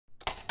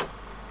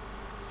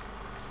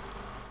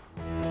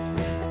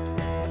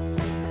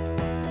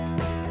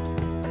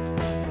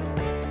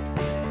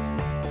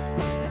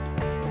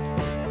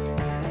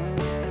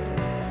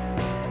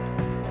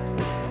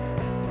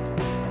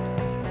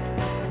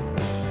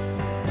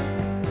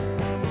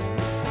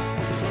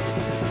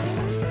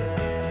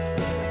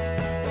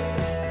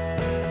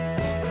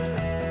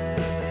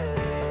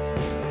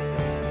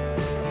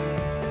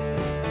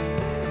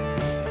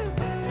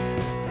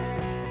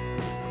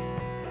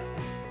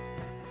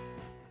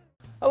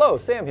Hello,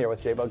 Sam here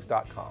with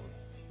JBugs.com.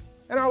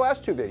 In our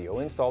last video,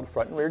 we installed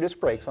front and rear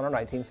disc brakes on our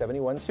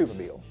 1971 Super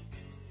Beetle.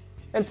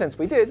 And since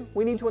we did,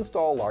 we need to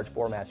install a large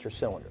bore master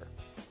cylinder.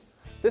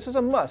 This is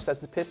a must as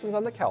the pistons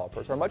on the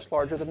calipers are much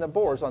larger than the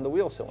bores on the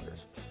wheel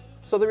cylinders,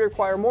 so they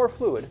require more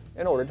fluid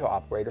in order to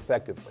operate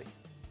effectively.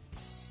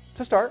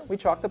 To start, we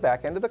chock the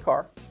back end of the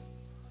car,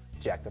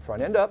 jack the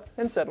front end up,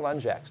 and set it on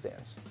jack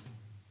stands.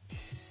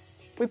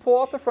 We pull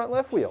off the front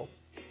left wheel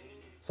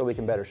so we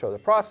can better show the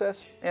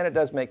process, and it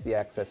does make the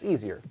access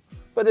easier,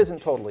 but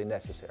isn't totally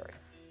necessary.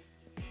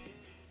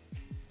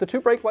 The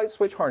two brake light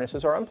switch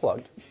harnesses are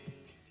unplugged,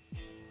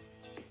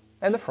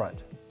 and the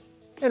front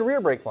and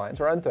rear brake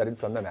lines are unthreaded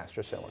from the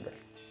master cylinder.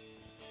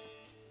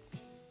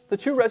 The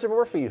two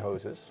reservoir feed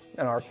hoses,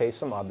 in our case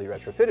some oddly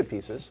retrofitted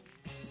pieces,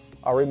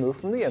 are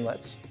removed from the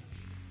inlets.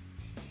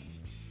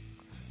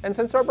 And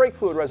since our brake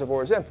fluid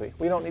reservoir is empty,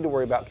 we don't need to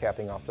worry about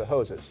capping off the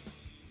hoses.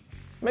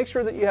 Make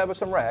sure that you have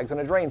some rags and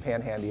a drain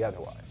pan handy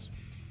otherwise.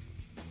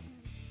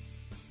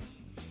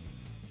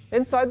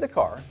 Inside the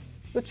car,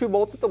 the two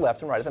bolts at the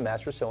left and right of the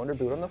master cylinder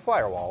boot on the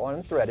firewall are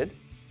unthreaded.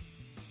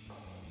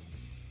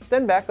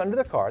 Then back under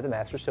the car, the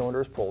master cylinder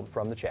is pulled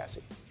from the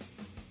chassis.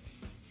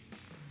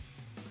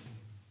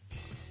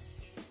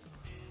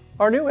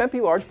 Our new empty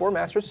large bore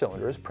master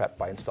cylinder is prepped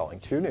by installing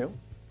two new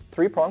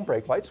 3-prong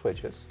brake light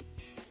switches.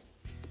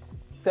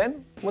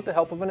 Then, with the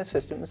help of an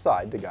assistant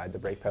inside to guide the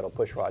brake pedal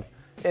pushrod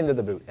into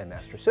the boot and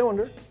master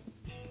cylinder,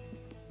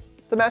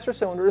 the master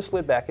cylinder is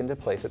slid back into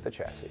place at the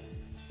chassis.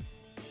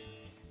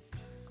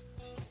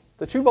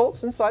 The two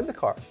bolts inside the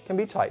car can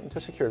be tightened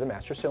to secure the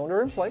master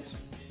cylinder in place.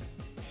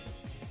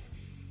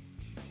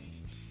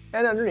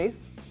 And underneath,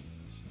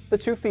 the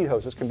two feed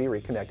hoses can be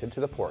reconnected to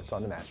the ports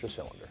on the master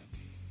cylinder.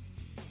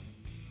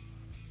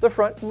 The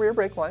front and rear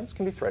brake lines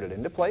can be threaded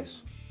into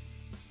place,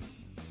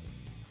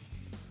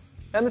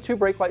 and the two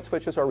brake light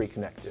switches are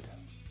reconnected.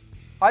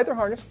 Either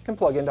harness can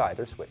plug into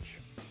either switch.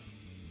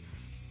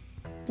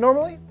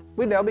 Normally,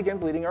 we'd now begin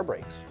bleeding our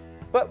brakes,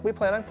 but we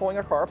plan on pulling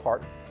our car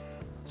apart,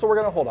 so we're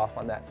going to hold off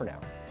on that for now.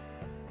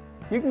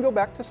 You can go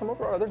back to some of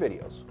our other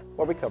videos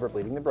where we cover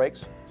bleeding the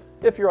brakes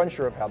if you're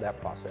unsure of how that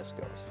process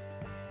goes.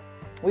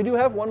 We do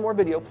have one more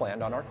video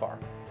planned on our car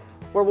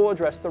where we'll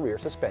address the rear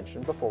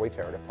suspension before we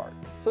tear it apart,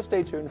 so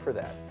stay tuned for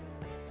that.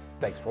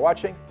 Thanks for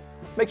watching.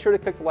 Make sure to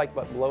click the like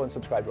button below and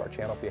subscribe to our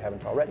channel if you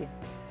haven't already.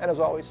 And as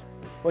always,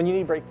 when you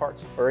need brake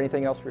parts or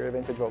anything else for your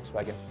vintage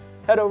Volkswagen,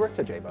 head over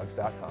to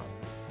JBugs.com.